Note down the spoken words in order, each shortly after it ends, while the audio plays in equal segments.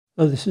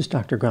Hello, this is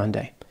Dr.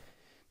 Grande.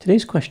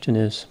 Today's question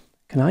is,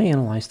 can I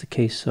analyze the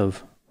case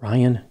of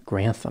Ryan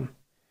Grantham?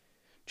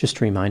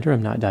 Just a reminder,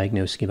 I'm not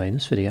diagnosing anybody in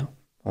this video,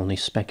 only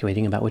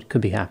speculating about what could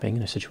be happening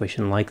in a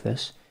situation like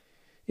this.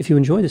 If you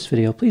enjoy this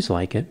video, please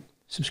like it,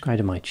 subscribe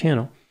to my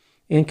channel,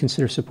 and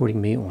consider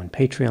supporting me on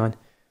Patreon.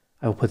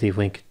 I will put the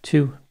link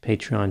to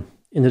Patreon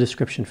in the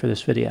description for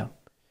this video.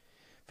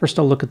 First,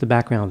 I'll look at the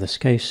background of this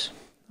case.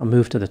 I'll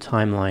move to the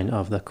timeline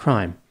of the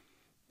crime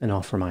and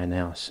offer my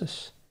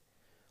analysis.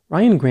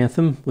 Ryan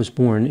Grantham was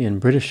born in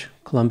British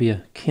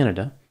Columbia,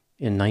 Canada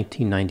in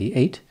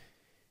 1998.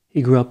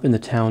 He grew up in the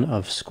town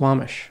of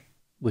Squamish,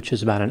 which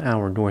is about an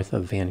hour north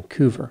of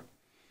Vancouver.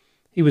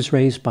 He was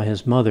raised by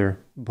his mother,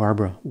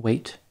 Barbara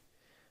Waite.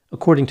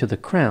 According to the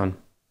Crown,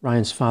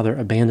 Ryan's father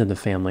abandoned the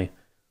family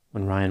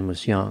when Ryan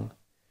was young.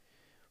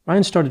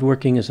 Ryan started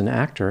working as an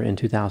actor in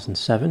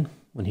 2007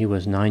 when he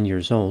was 9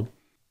 years old.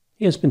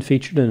 He has been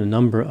featured in a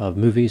number of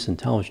movies and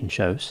television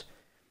shows.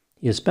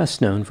 He is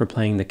best known for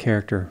playing the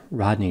character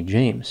Rodney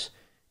James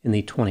in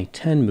the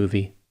 2010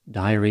 movie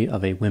Diary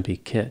of a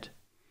Wimpy Kid,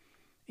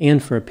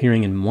 and for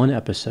appearing in one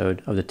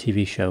episode of the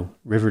TV show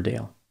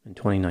Riverdale in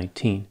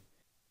 2019.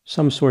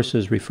 Some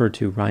sources refer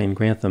to Ryan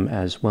Grantham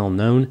as well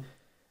known.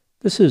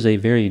 This is a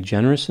very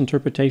generous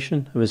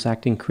interpretation of his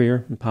acting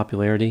career and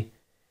popularity.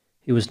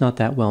 He was not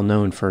that well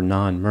known for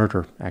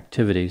non-murder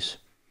activities,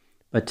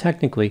 but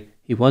technically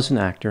he was an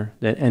actor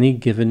that any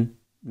given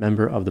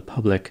member of the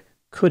public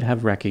could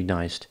have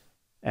recognized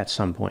at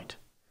some point.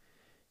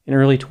 In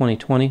early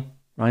 2020,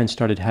 Ryan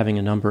started having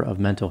a number of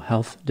mental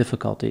health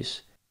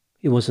difficulties.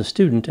 He was a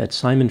student at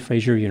Simon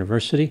Fraser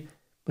University,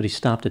 but he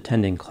stopped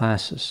attending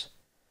classes.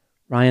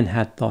 Ryan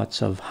had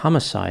thoughts of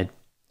homicide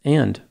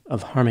and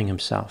of harming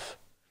himself.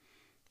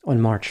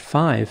 On March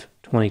 5,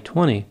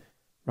 2020,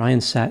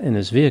 Ryan sat in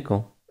his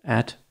vehicle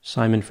at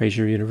Simon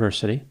Fraser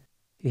University.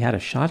 He had a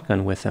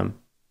shotgun with him,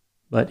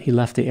 but he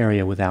left the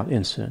area without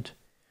incident.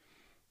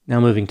 Now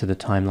moving to the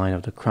timeline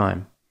of the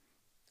crime.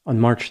 On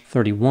March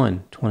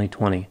 31,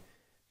 2020,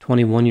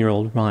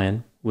 21-year-old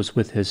Ryan was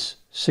with his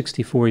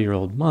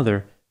 64-year-old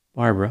mother,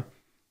 Barbara,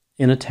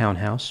 in a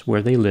townhouse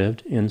where they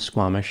lived in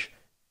Squamish,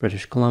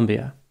 British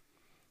Columbia.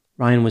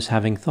 Ryan was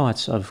having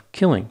thoughts of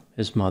killing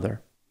his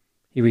mother.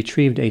 He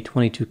retrieved a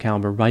 .22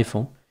 caliber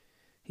rifle.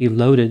 He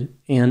loaded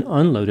and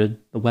unloaded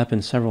the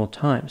weapon several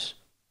times.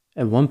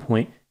 At one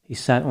point, he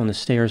sat on the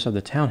stairs of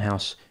the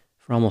townhouse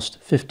for almost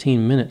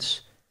 15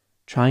 minutes,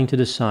 trying to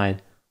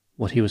decide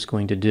what he was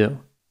going to do.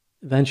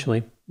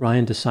 Eventually,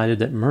 Ryan decided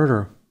that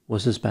murder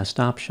was his best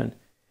option.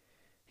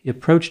 He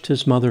approached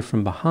his mother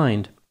from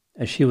behind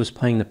as she was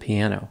playing the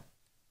piano.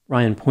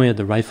 Ryan pointed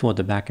the rifle at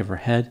the back of her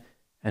head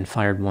and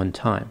fired one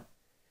time.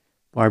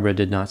 Barbara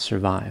did not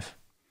survive.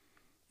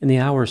 In the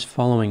hours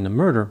following the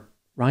murder,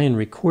 Ryan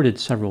recorded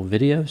several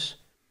videos.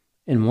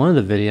 In one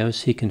of the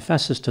videos, he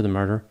confesses to the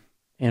murder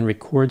and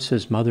records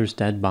his mother's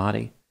dead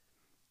body.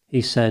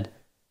 He said,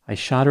 "I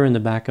shot her in the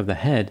back of the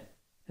head,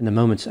 and the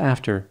moments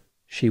after,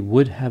 she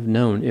would have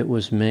known it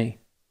was me."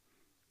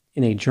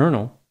 In a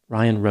journal,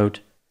 Ryan wrote,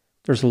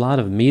 "There's a lot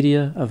of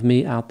media of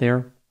me out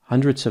there,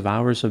 hundreds of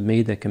hours of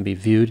me that can be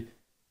viewed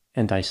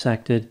and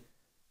dissected.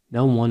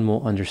 No one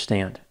will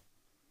understand."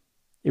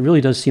 It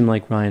really does seem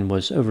like Ryan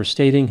was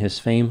overstating his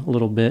fame a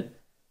little bit.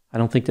 I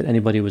don't think that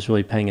anybody was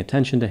really paying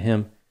attention to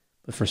him,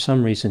 but for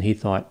some reason he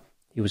thought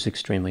he was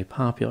extremely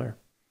popular.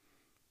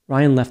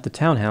 Ryan left the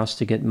townhouse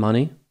to get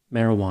money,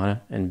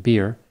 marijuana, and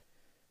beer.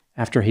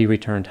 After he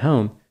returned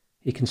home,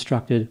 he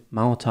constructed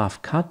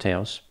Molotov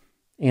cocktails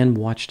and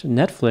watched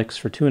Netflix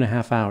for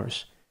 2.5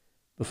 hours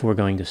before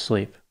going to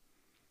sleep.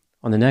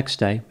 On the next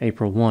day,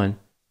 April 1,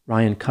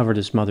 Ryan covered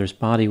his mother's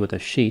body with a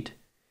sheet.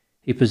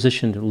 He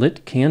positioned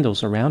lit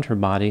candles around her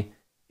body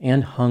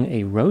and hung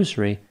a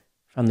rosary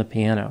from the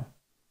piano.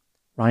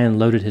 Ryan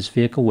loaded his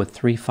vehicle with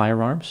 3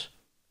 firearms,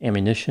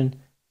 ammunition,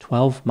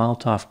 12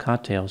 Molotov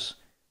cocktails,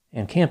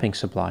 and camping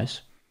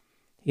supplies.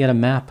 He had a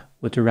map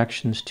with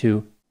directions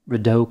to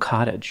Rideau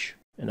Cottage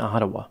in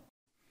Ottawa.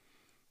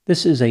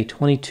 This is a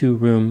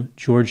 22-room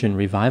Georgian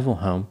revival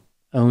home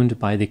owned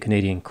by the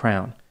Canadian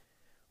Crown,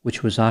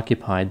 which was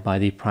occupied by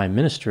the Prime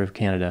Minister of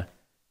Canada,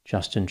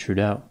 Justin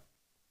Trudeau.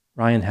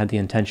 Ryan had the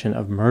intention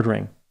of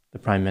murdering the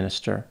Prime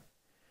Minister.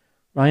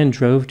 Ryan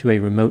drove to a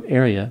remote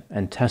area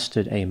and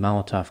tested a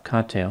Molotov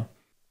cocktail.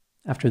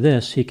 After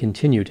this, he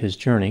continued his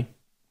journey.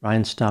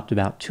 Ryan stopped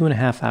about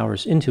 2.5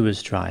 hours into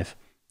his drive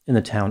in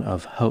the town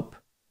of Hope.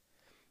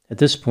 At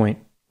this point,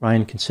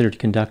 Ryan considered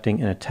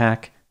conducting an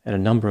attack at a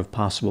number of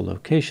possible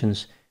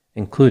locations,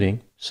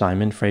 including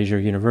Simon Fraser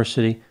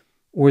University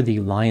or the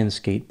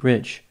Lionsgate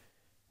Bridge,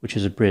 which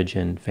is a bridge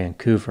in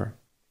Vancouver.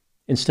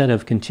 Instead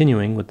of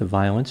continuing with the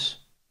violence,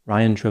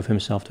 Ryan drove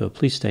himself to a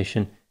police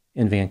station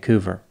in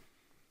Vancouver.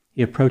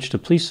 He approached a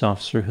police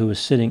officer who was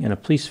sitting in a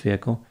police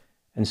vehicle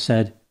and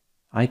said,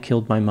 "I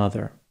killed my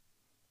mother."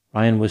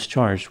 Ryan was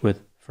charged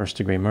with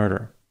first-degree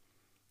murder.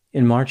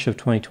 In March of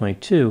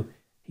 2022,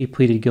 he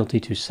pleaded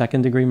guilty to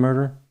second-degree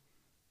murder.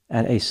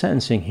 At a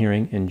sentencing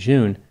hearing in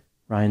June,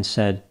 Ryan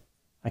said,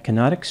 "I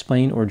cannot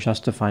explain or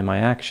justify my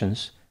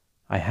actions.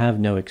 I have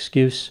no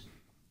excuse.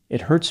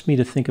 It hurts me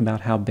to think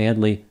about how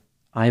badly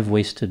I've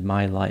wasted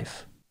my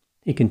life.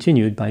 He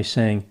continued by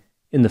saying,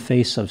 in the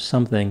face of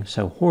something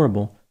so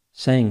horrible,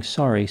 saying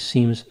sorry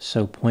seems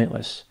so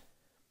pointless.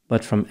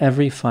 But from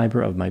every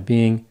fiber of my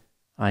being,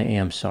 I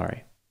am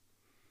sorry.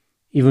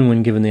 Even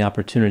when given the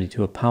opportunity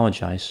to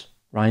apologize,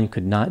 Ryan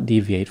could not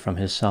deviate from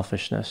his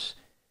selfishness.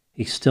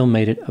 He still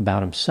made it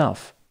about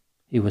himself.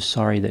 He was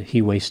sorry that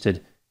he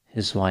wasted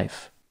his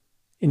life.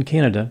 In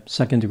Canada,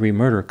 second-degree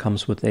murder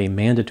comes with a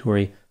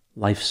mandatory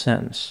life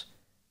sentence,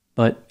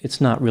 but it's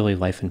not really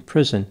life in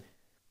prison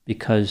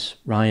because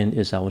Ryan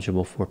is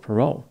eligible for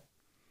parole.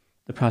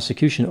 The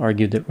prosecution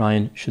argued that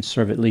Ryan should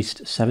serve at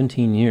least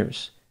 17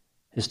 years.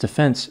 His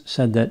defense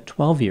said that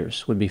 12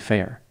 years would be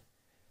fair.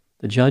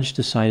 The judge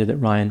decided that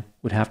Ryan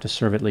would have to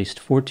serve at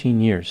least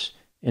 14 years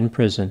in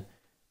prison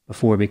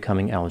before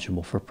becoming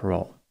eligible for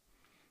parole.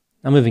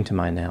 Now moving to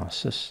my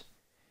analysis.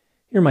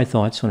 Here are my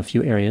thoughts on a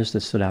few areas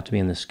that stood out to me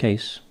in this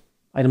case.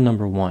 Item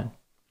number 1.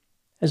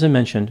 As I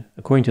mentioned,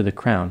 according to the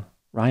Crown,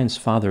 Ryan's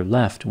father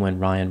left when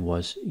Ryan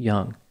was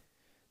young.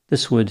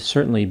 This would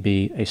certainly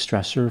be a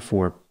stressor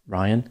for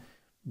Ryan,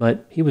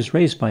 but he was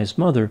raised by his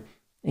mother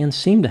and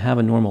seemed to have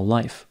a normal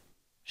life.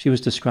 She was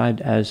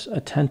described as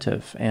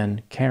attentive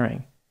and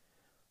caring.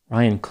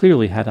 Ryan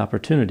clearly had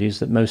opportunities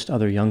that most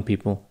other young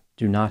people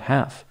do not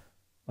have,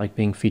 like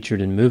being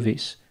featured in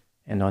movies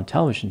and on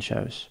television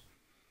shows.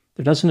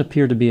 There doesn't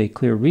appear to be a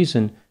clear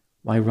reason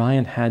why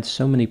Ryan had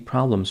so many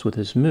problems with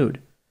his mood,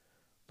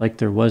 like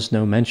there was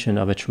no mention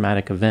of a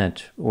traumatic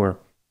event or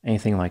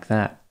anything like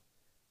that.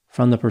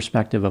 From the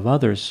perspective of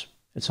others,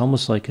 it's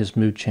almost like his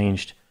mood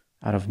changed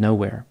out of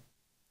nowhere.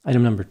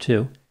 Item number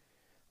 2.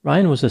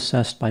 Ryan was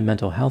assessed by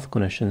mental health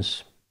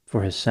clinicians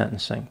for his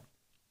sentencing.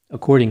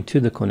 According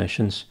to the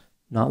clinicians,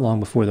 not long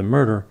before the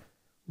murder,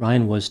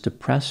 Ryan was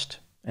depressed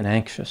and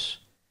anxious.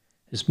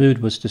 His mood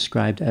was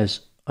described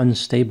as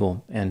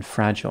unstable and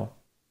fragile.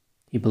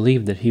 He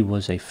believed that he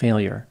was a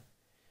failure.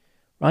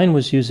 Ryan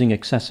was using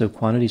excessive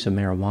quantities of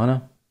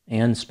marijuana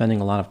and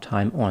spending a lot of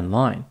time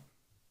online.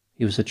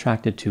 He was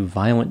attracted to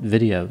violent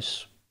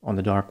videos on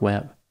the dark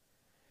web.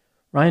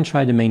 Ryan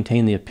tried to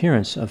maintain the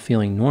appearance of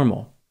feeling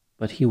normal,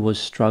 but he was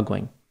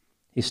struggling.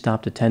 He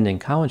stopped attending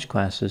college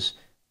classes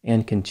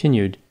and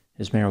continued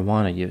his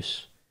marijuana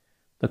use.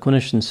 The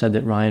clinician said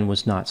that Ryan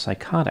was not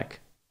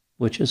psychotic,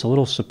 which is a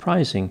little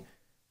surprising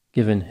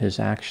given his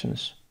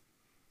actions.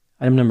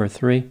 Item number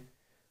 3.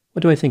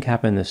 What do I think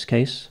happened in this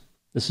case?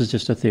 This is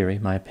just a theory,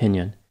 my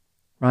opinion.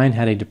 Ryan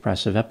had a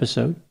depressive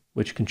episode,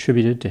 which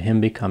contributed to him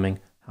becoming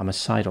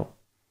homicidal.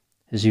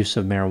 His use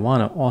of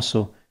marijuana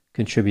also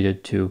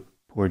contributed to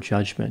poor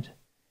judgment.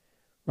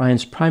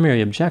 Ryan's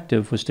primary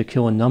objective was to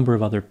kill a number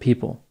of other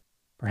people,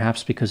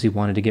 perhaps because he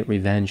wanted to get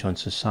revenge on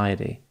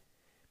society.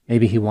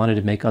 Maybe he wanted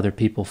to make other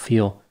people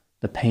feel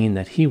the pain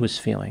that he was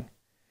feeling.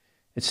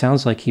 It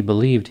sounds like he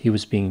believed he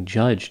was being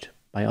judged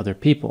by other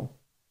people,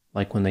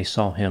 like when they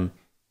saw him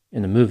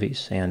in the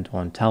movies and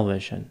on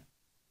television.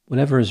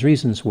 Whatever his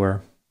reasons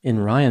were, in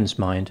Ryan's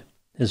mind,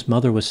 his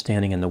mother was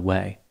standing in the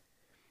way.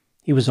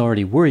 He was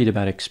already worried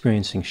about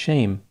experiencing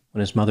shame when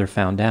his mother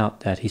found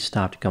out that he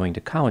stopped going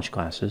to college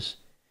classes.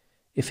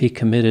 If he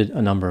committed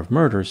a number of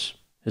murders,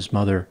 his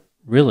mother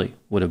really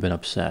would have been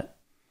upset.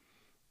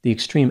 The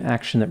extreme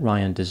action that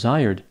Ryan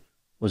desired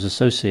was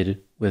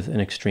associated with an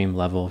extreme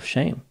level of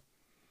shame.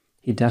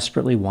 He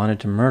desperately wanted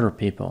to murder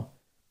people,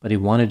 but he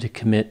wanted to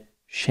commit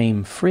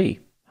shame-free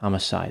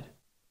homicide.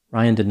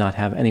 Ryan did not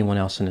have anyone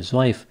else in his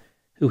life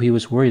who he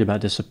was worried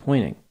about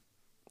disappointing.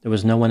 There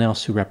was no one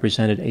else who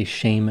represented a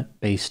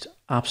shame-based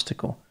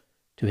obstacle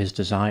to his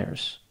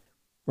desires.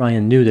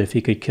 Ryan knew that if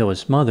he could kill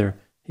his mother,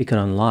 he could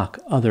unlock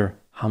other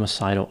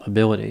homicidal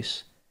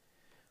abilities.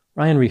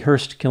 Ryan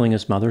rehearsed killing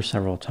his mother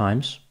several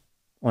times.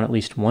 On at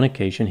least one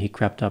occasion, he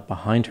crept up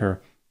behind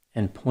her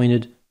and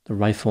pointed the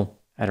rifle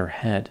at her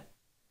head.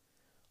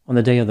 On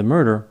the day of the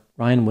murder,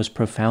 Ryan was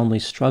profoundly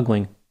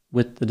struggling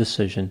with the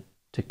decision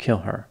to kill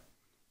her.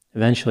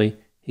 Eventually,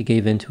 he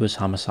gave in to his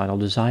homicidal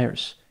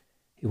desires.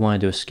 He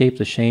wanted to escape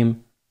the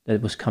shame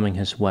that was coming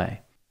his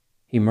way.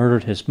 He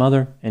murdered his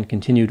mother and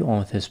continued on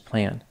with his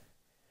plan.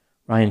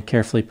 Ryan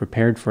carefully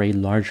prepared for a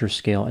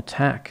larger-scale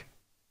attack.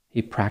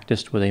 He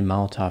practiced with a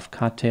Molotov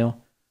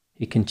cocktail.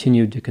 He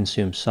continued to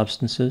consume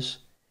substances.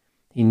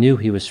 He knew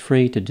he was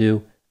free to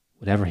do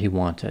whatever he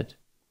wanted.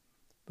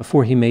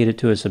 Before he made it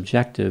to his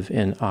objective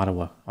in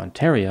Ottawa,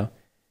 Ontario,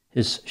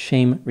 his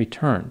shame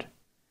returned.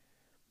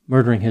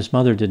 Murdering his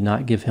mother did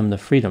not give him the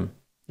freedom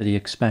that he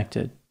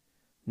expected.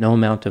 No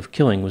amount of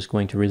killing was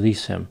going to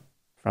release him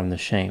from the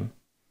shame.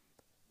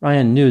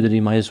 Ryan knew that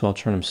he might as well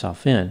turn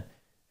himself in.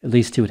 At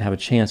least he would have a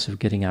chance of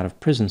getting out of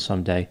prison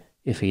someday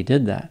if he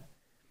did that.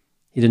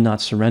 He did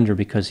not surrender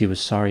because he was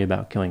sorry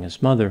about killing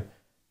his mother,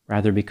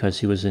 rather because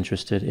he was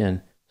interested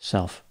in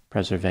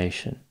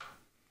self-preservation.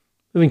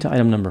 Moving to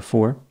item number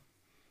 4.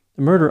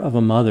 The murder of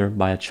a mother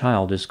by a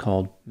child is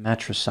called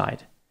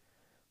matricide.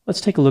 Let's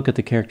take a look at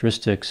the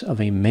characteristics of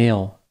a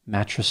male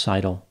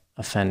matricidal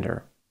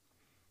offender.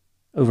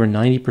 Over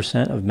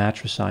 90% of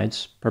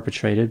matricides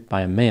perpetrated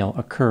by a male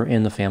occur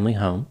in the family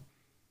home.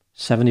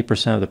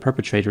 70% of the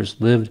perpetrators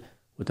lived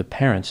with the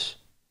parents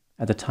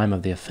at the time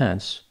of the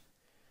offense.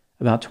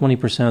 About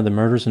 20% of the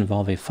murders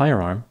involve a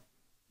firearm.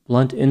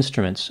 Blunt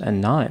instruments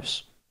and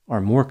knives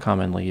are more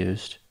commonly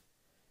used.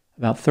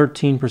 About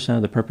 13%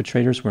 of the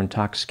perpetrators were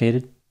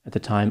intoxicated at the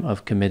time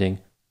of committing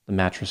the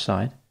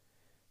matricide.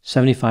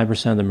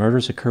 75% of the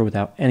murders occur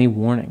without any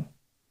warning.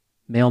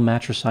 Male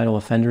matricidal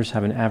offenders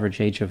have an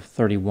average age of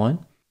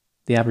 31.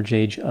 The average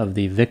age of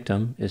the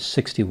victim is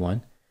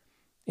 61.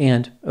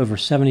 And over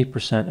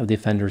 70% of the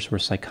offenders were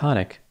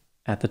psychotic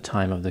at the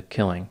time of the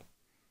killing.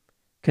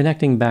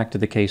 Connecting back to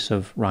the case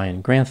of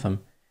Ryan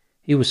Grantham,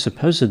 he was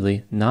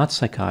supposedly not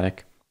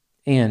psychotic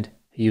and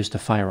he used a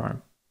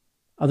firearm.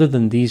 Other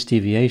than these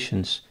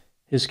deviations,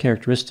 his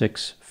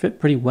characteristics fit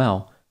pretty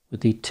well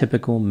with the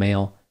typical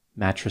male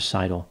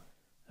matricidal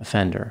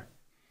offender.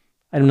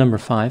 Item number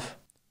 5,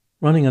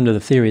 running under the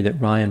theory that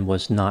Ryan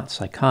was not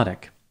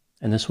psychotic,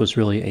 and this was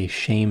really a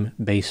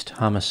shame-based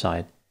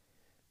homicide.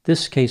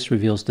 This case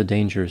reveals the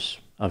dangers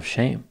of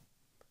shame.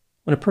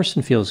 When a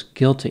person feels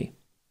guilty,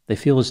 they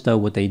feel as though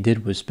what they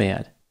did was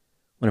bad.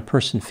 When a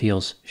person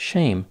feels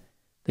shame,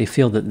 they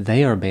feel that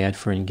they are bad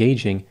for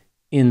engaging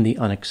in the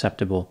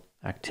unacceptable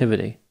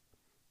activity.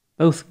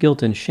 Both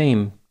guilt and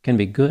shame can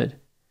be good,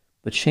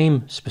 but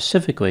shame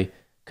specifically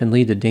can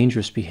lead to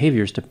dangerous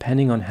behaviors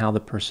depending on how the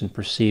person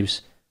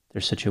perceives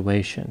their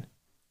situation.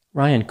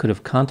 Ryan could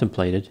have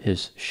contemplated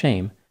his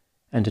shame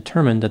and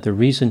determined that the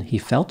reason he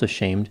felt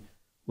ashamed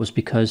was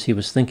because he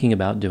was thinking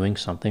about doing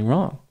something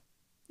wrong.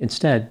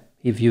 Instead,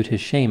 he viewed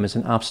his shame as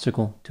an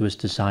obstacle to his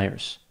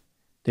desires.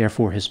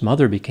 Therefore, his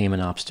mother became an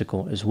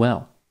obstacle as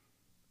well.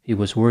 He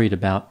was worried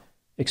about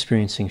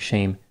experiencing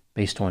shame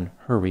based on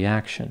her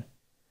reaction.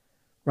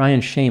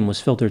 Ryan's shame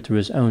was filtered through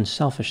his own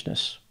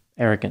selfishness,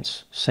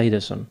 arrogance,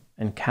 sadism,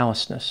 and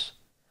callousness.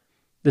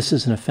 This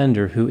is an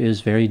offender who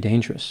is very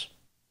dangerous,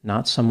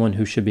 not someone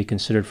who should be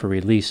considered for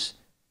release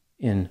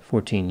in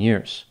 14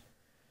 years.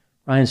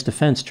 Ryan's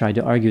defense tried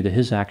to argue that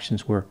his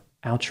actions were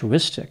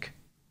altruistic,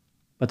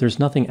 but there's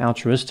nothing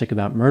altruistic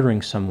about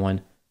murdering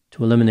someone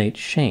to eliminate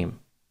shame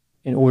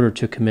in order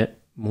to commit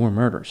more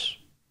murders.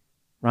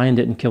 Ryan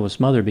didn't kill his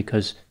mother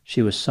because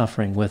she was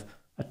suffering with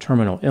a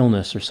terminal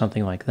illness or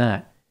something like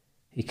that.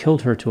 He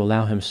killed her to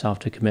allow himself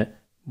to commit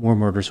more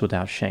murders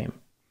without shame.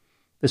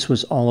 This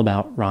was all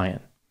about Ryan.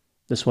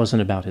 This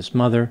wasn't about his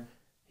mother.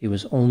 He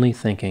was only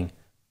thinking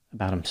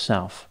about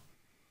himself.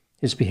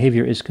 His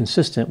behavior is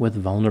consistent with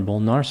vulnerable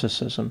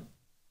narcissism.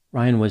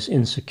 Ryan was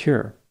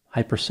insecure,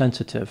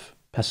 hypersensitive,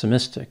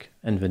 pessimistic,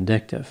 and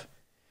vindictive.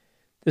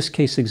 This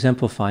case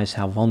exemplifies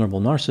how vulnerable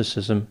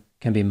narcissism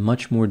can be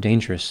much more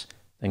dangerous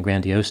than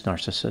grandiose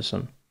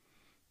narcissism.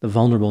 The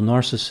vulnerable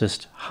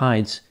narcissist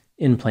hides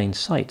in plain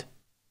sight.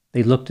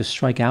 They look to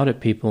strike out at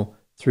people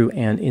through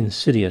an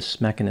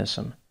insidious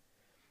mechanism.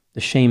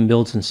 The shame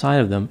builds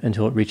inside of them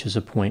until it reaches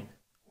a point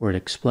where it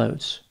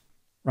explodes.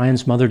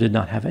 Ryan's mother did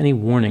not have any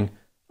warning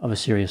of a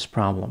serious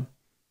problem.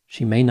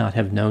 She may not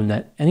have known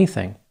that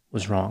anything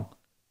was wrong,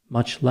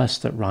 much less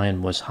that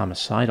Ryan was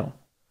homicidal.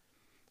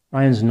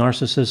 Ryan's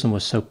narcissism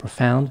was so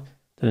profound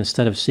that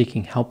instead of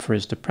seeking help for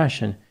his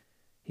depression,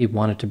 he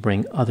wanted to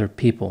bring other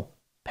people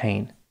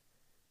pain.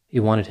 He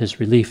wanted his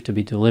relief to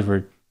be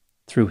delivered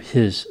through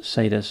his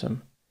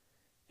sadism.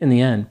 In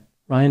the end,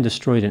 Ryan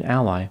destroyed an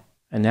ally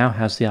and now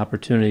has the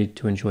opportunity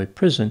to enjoy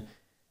prison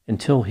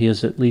until he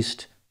is at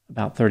least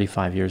about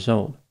 35 years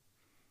old.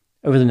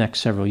 Over the next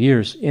several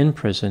years in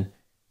prison,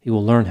 he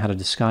will learn how to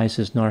disguise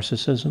his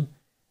narcissism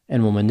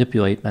and will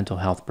manipulate mental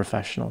health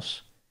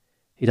professionals.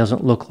 He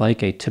doesn't look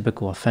like a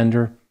typical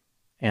offender,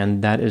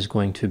 and that is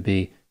going to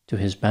be to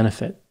his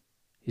benefit.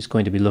 He's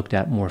going to be looked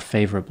at more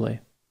favorably.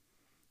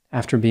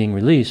 After being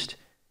released,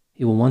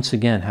 he will once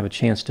again have a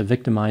chance to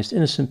victimize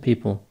innocent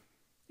people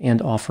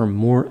and offer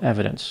more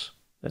evidence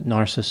that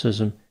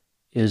narcissism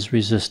is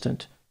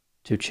resistant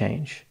to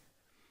change.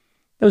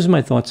 Those are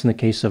my thoughts in the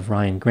case of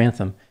Ryan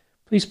Grantham.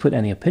 Please put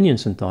any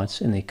opinions and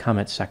thoughts in the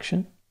comment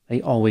section.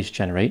 They always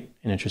generate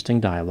an interesting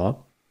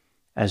dialogue.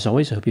 As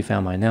always, I hope you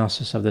found my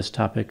analysis of this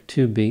topic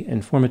to be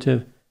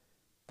informative.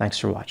 Thanks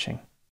for watching.